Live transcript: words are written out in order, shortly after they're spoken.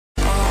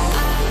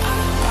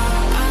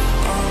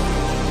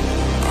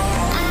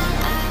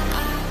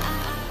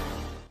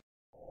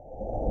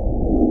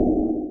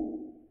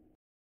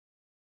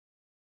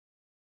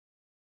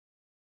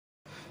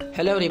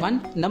Hello everyone,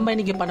 நம்ம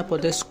இன்னைக்கு பண்ண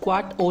போகிறது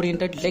squad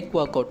orient leg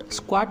work out.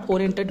 Squad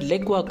orient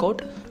leg work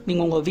out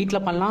நீங்கள் உங்கள் வீட்டில்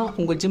பண்ணலாம்,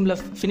 உங்கள் ஜிம்மில்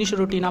ஃபினிஷ்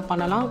ரூட்டீனாக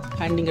பண்ணலாம்.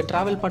 அண்ட் நீங்கள்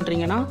ட்ராவல்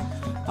பண்ணுறீங்கன்னா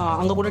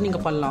அங்கே கூட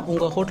நீங்கள் பண்ணலாம்.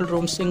 உங்கள் ஹோட்டல்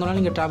ரூம்ஸ் எங்கேனாலும்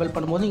நீங்கள் ட்ராவல்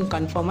பண்ணும்போது நீங்கள்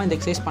கன்ஃபார்மாக இந்த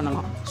எக்ஸசைஸ்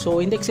பண்ணலாம். ஸோ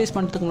இந்த எக்ஸசைஸ்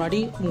பண்ணுறதுக்கு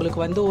முன்னாடி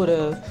உங்களுக்கு ஒரு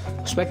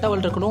ஸ்வெட்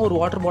டவல் இருக்கணும், ஒரு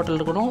வாட்டர் பாட்டில்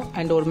இருக்கணும்,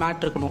 அண்ட் ஒரு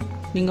மேட் இருக்கணும்.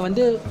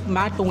 நீங்கள்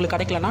மேட் உங்களுக்கு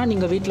கிடைக்கலனா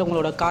நீங்கள் வீட்டில்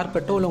உங்களோட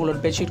கார்பெட்டோ இல்லை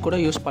உங்களோட பெட்ஷீட் கூட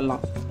யூஸ்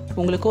பண்ணலாம்.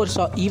 உங்களுக்கு ஒரு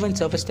ஈவன்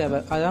சர்ஃபேஸ்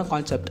தேவை, அதுதான்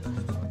கான்செப்ட்.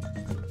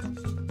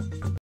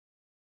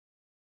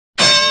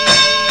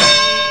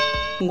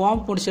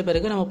 வார்ம் முடிச்ச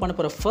பிறகு நம்ம பண்ண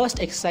போகிற ஃபர்ஸ்ட்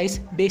எக்ஸசைஸ்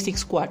பேசிக்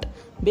ஸ்குவாட்.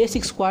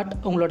 பேசிக் ஸ்குவாட்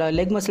உங்களோட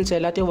லெக் மசில்ஸ்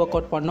எல்லாத்தையும் ஒர்க்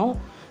அவுட் பண்ணோம்.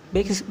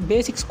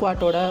 பேசிக்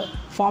ஸ்குவாட்டோட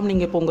ஃபார்ம்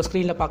நீங்கள் இப்போ உங்கள்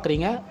ஸ்க்ரீனில்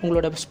பார்க்குறீங்க.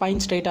 உங்களோட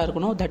ஸ்பைன் ஸ்ட்ரைட்டாக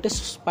இருக்கணும், தட் இஸ்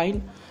ஸ்பைன்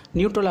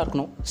நியூட்ரலாக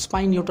இருக்கணும்.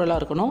 ஸ்பைன் நியூட்ரலாக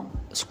இருக்கணும்.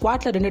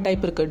 ஸ்குவாட்டில் 2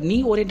 டைப் இருக்குது, நீ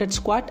orient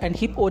squad and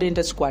hip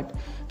orient squad.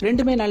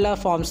 ரெண்டுமே நல்ல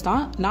ஃபார்ம்ஸ்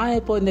தான். நான்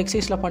இப்போ இந்த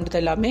எக்ஸசைஸில்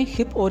பண்ணுறது எல்லாமே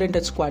hip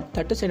orient squad.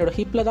 That is என்னோட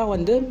ஹிப்பில்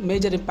தான்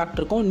மேஜர் இம்பாக்ட்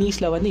இருக்கும்,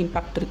 நீஸில்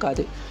இம்பாக்ட்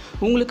இருக்காது.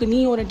 உங்களுக்கு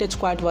நீ ஓரியன்ட்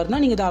ஸ்குவாட்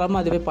வருதுன்னா நீங்கள்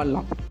தாராளமாக அதுவே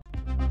பண்ணலாம்.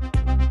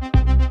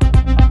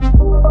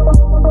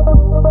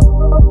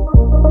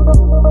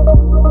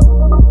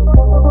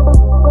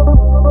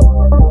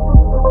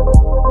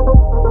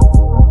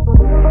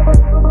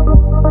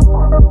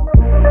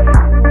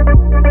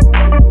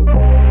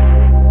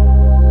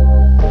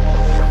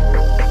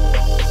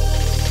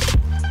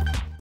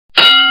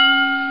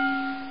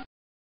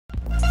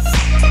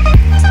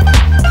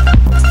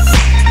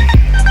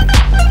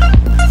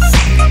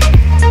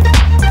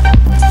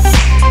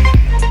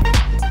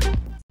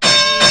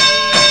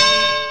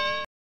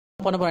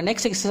 பண்ண போகிற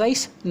நெக்ஸ்ட்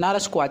எக்ஸசைஸ் நேரோ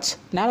ஸ்குவாட்ஸ்.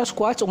 நேரோ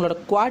ஸ்குவாட்ஸ் உங்களோட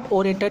குவாட்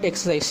ஓரியன்ட்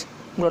எக்ஸசைஸ்.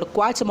 உங்களோட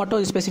குவாட்ஸை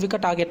மட்டும்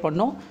ஸ்பெசிஃபிக்காக டார்கெட்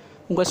பண்ணணும்.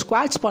 உங்கள்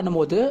ஸ்குவாட்ஸ்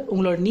பண்ணும்போது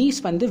உங்களோட நீஸ்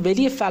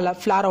வெளியே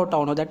ஃப்ளார் அவுட்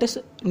ஆகணும். தட் இஸ்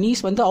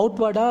நீஸ்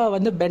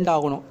அவுட்வர்டாக பெண்ட்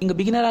ஆகணும். நீங்கள்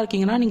பிகினராக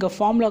இருக்கீங்கன்னா நீங்கள்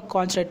ஃபார்மில்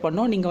கான்சன்ட்ரேட்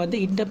பண்ணணும்.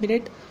 நீங்கள்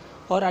இன்டர்மீடியேட்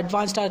ஒரு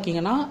அட்வான்ஸ்டாக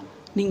இருக்கீங்கன்னா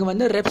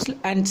நீங்கள் ரெப்ஸ்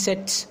அண்ட்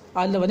செட்ஸ்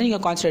அதில்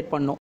நீங்கள் கான்சன்ட்ரேட்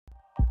பண்ணணும்.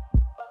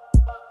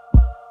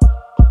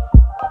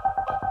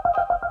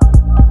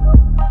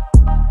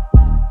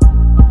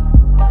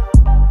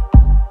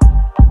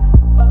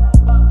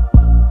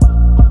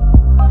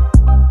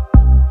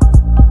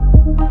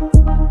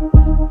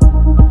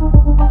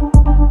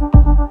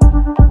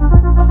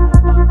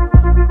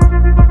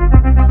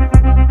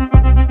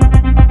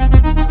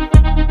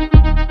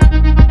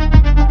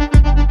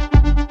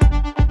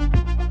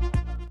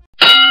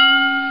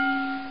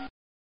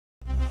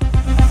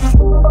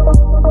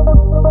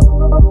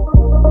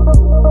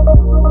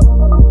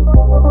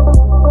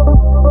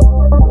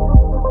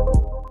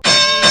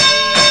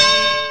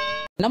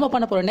 நம்ம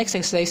பண்ண போகிற நெக்ஸ்ட்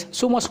எக்ஸசைஸ்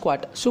சூமோ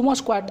ஸ்குவாட். சூமோ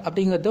ஸ்குவாட்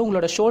அப்படிங்கிறது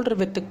உங்களோட ஷோல்டர்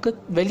வித்துக்கு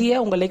வெளியே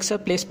உங்கள் லெக்ஸை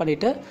ப்ளேஸ்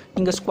பண்ணிவிட்டு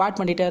நீங்கள் ஸ்குவாட்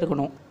பண்ணிகிட்டே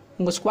இருக்கணும்.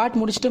 உங்கள் ஸ்குவாட்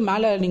முடிச்சுட்டு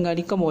மேலே நீங்கள்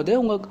நிற்கும் போது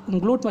உங்கள்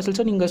க்ளூட்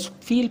மசில்ஸை நீங்கள்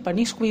ஃபீல்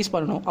பண்ணி ஸ்குவீஸ்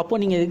பண்ணணும்.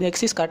 அப்போது நீங்கள் இந்த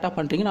எக்ஸசைஸ் கரெக்டாக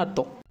பண்ணுறீங்கன்னு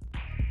அர்த்தம்.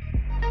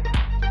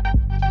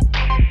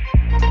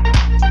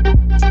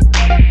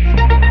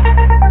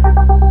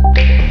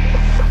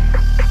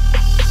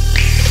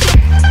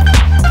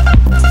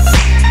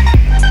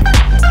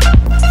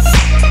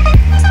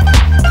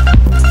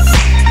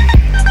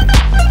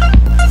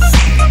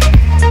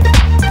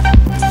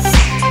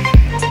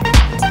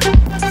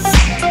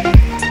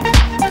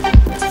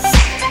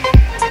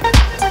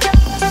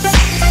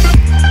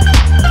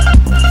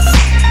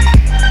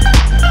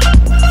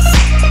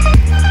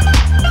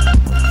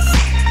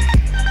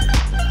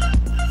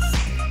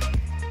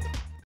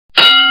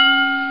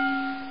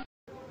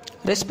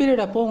 ரெஸ்ட்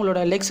பீரியட் அப்போ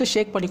உங்களோட லெக்ஸை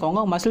ஷேக் பண்ணிக்கோங்க.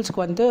 மசில்ஸ்க்கு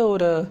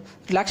ஒரு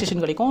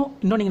ரிலாக்ஸேஷன் கிடைக்கும்.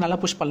 இன்னும் நீங்கள் நல்லா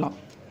புஷ் பண்ணலாம்.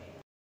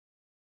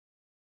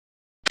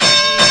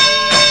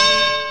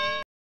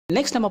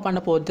 நெக்ஸ்ட் நம்ம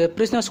பண்ண போகுது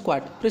பிரிஸ்னர்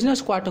ஸ்குவாட். பிரிஸ்னர்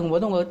ஸ்குவாட்டுங்கும்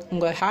போது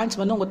உங்கள் ஹேண்ட்ஸ்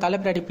உங்கள் தலை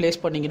பின்னாடி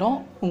ப்ளேஸ் பண்ணிக்கணும்.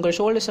 உங்கள்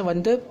ஷோல்டர்ஸை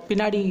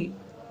பின்னாடி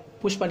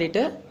புஷ்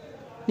பண்ணிவிட்டு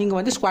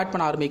நீங்கள் ஸ்குவாட்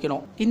பண்ண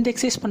ஆரம்பிக்கணும். இந்த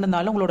எக்ஸசைஸ்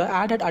பண்ணுறதுனால உங்களோட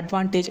ஆடட்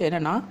அட்வான்டேஜ்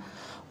என்னென்னா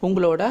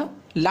உங்களோட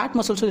லேட்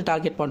மசில்ஸும்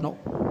டார்கெட் பண்ணும்,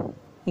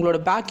 உங்களோட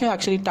பேக்கையும்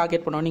ஆக்சுவலி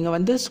டார்கெட் பண்ணுவோம்.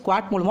 நீங்கள்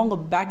ஸ்குவாட் மூலமாக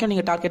உங்கள் பேக்கையும்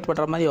நீங்கள் டார்கெட்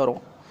பண்ணுற மாதிரி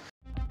வரும்.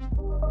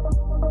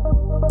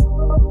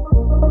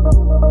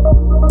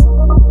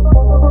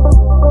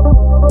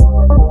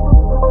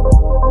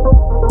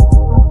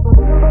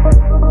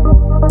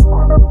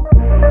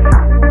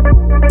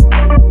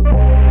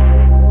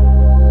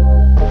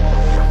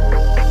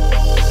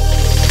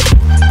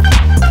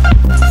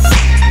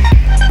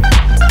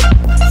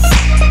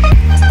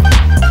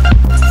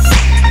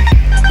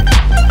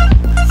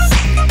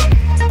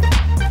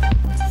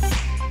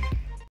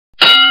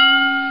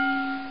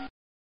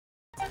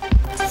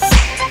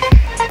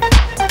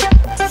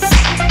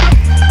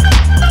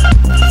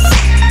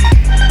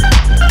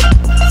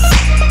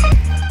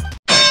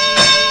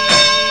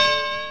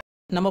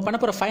 நம்ம பண்ண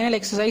போகிற final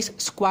exercise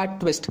squad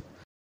twist.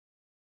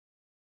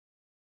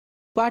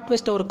 Squad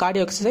twist ஒரு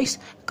கார்டியோ எக்ஸசைஸ்.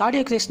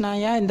 கார்டியோ எக்ஸசைஸ் நான்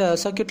ஏன் இந்த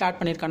சர்க்யூட் ஆட்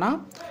பண்ணியிருக்கேன்னா,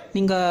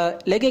 நீங்கள்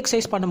லெக்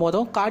எக்ஸசைஸ்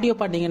பண்ணும்போதும் கார்டியோ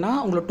பண்ணிங்கன்னா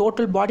உங்களோட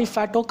டோட்டல் பாடி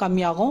ஃபேட்டும்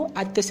கம்மியாகும்.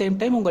 அட் த சேம்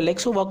டைம் உங்கள்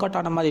லெக்ஸும் ஒர்க் அவுட்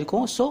ஆன மாதிரி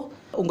இருக்கும். ஸோ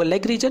உங்கள்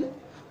லெக் ரீஜன்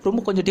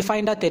ரொம்ப கொஞ்சம்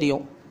டிஃபைன்டாக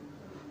தெரியும்.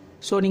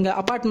 ஸோ நீங்கள்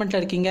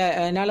அப்பார்ட்மெண்ட்டில் இருக்கீங்க,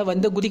 என்னால்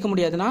குதிக்க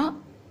முடியாதுன்னா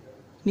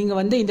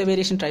நீங்கள் இந்த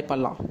வேரியேஷன் ட்ரை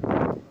பண்ணலாம்.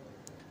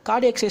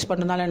 கார்டியோ எக்ஸசைஸ்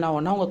பண்ணுறதுனால என்ன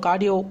ஆகும்னா உங்கள்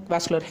கார்டியோ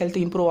வாஸ்குலர் ஹெல்த்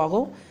இம்ப்ரூவ்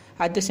ஆகும்.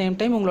 அட் த சேம்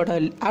டைம் உங்களோட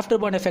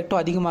ஆஃப்டர் பர்ன்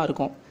எஃபெக்டும் அதிகமாக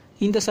இருக்கும்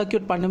இந்த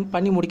சர்க்யூட்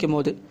பண்ணி முடிக்கும்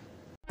போது.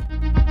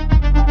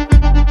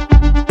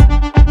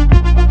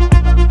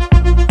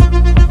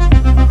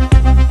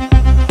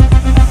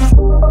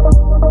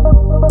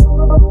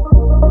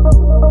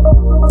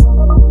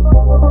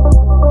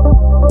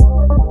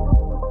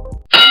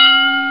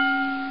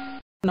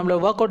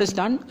 நம்மளோட work out is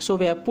done. So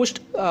we have pushed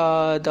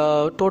the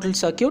total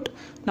circuit.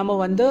 நம்ம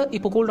வந்து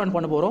இப்போ கூல் டவுன்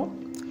பண்ண போகிறோம்.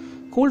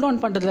 கூல் டவுன்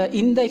பண்ணுறதுல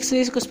இந்த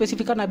எக்ஸசைஸ்க்கு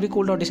ஸ்பெசிஃபிக்காக நான் எப்படி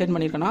கூல் டவுன் டிசைன்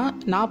பண்ணியிருக்கேன்னா,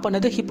 நான்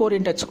பண்ணது hip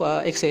oriented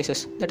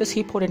exercises, that is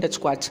hip oriented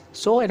squads.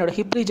 So என்னோட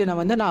ஹிப் ரீஜனை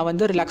வந்து நான்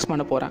வந்து ரிலாக்ஸ்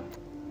பண்ண போகிறேன்.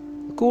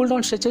 Cool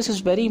down stretches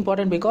is very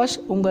important because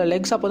உங்கள்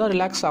லெக்ஸ் அப்போ தான்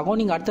ரிலாக்ஸ் ஆகும்.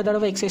 நீங்கள் அடுத்த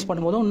தடவை எக்ஸசைஸ்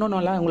பண்ணும்போது இன்னும்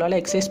நல்லா உங்களால்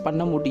எக்ஸசைஸ்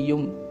பண்ண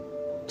முடியும்.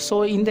 ஸோ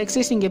இந்த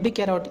எக்ஸசைஸ் நீங்கள் எப்படி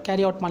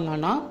கேரி அவுட்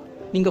பண்ணலான்னா,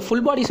 நீங்கள்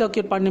ஃபுல் பாடி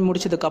சர்க்யூட் பண்ணி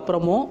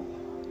முடிச்சதுக்கப்புறமும்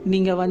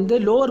நீங்கள் வந்து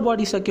லோவர்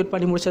பாடி சர்க்யூட்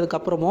பண்ணி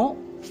முடிச்சதுக்கப்புறமும்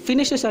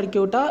ஃபினிஷ்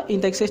சர்க்யூட்டாக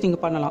இந்த எக்ஸசைஸ்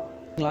நீங்கள் பண்ணலாம்.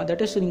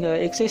 தட் இஸ் நீங்கள்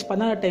எக்ஸசைஸ்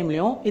பண்ண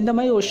டைம்லையும் இந்த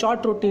மாதிரி ஒரு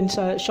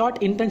ஷார்ட்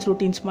இன்டென்ஸ்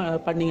ரூட்டீன்ஸ்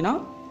பண்ணிங்கன்னா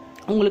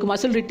உங்களுக்கு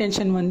மசில்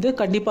ரிட்டென்ஷன் வந்து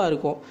கண்டிப்பாக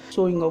இருக்கும்.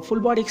 ஸோ இங்கே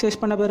ஃபுல் பாடி எக்ஸசைஸ்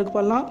பண்ண பிறகு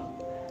பண்ணலாம்,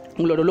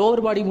 உங்களோட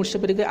லோவர் பாடி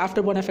முடிச்ச பிறகு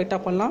ஆஃப்டர் பர்ன்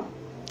எஃபெக்டாக பண்ணலாம்.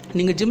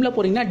 நீங்கள் ஜிம்மில்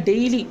போகிறீங்கன்னா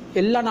டெய்லி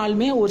எல்லா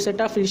நாளுமே ஒரு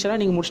செட் ஆஃப் ஃபினிஷராக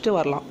நீங்கள் முடிச்சுட்டு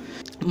வரலாம்.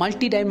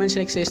 மல்டி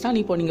டைமென்ஷன் எக்ஸசைஸ் தான்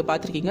இப்போ நீங்கள்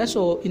பார்த்துருக்கீங்க.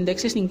 ஸோ இந்த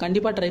எக்ஸசைஸ் நீங்கள்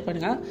கண்டிப்பாக ட்ரை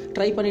பண்ணுங்கள்.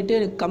 ட்ரை பண்ணிவிட்டு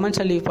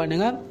கமெண்ட்ஸை லீவ்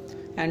பண்ணுங்கள்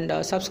and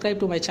subscribe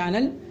to my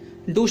channel.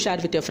 Do share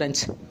with your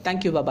friends.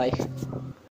 Thank you. Bye bye.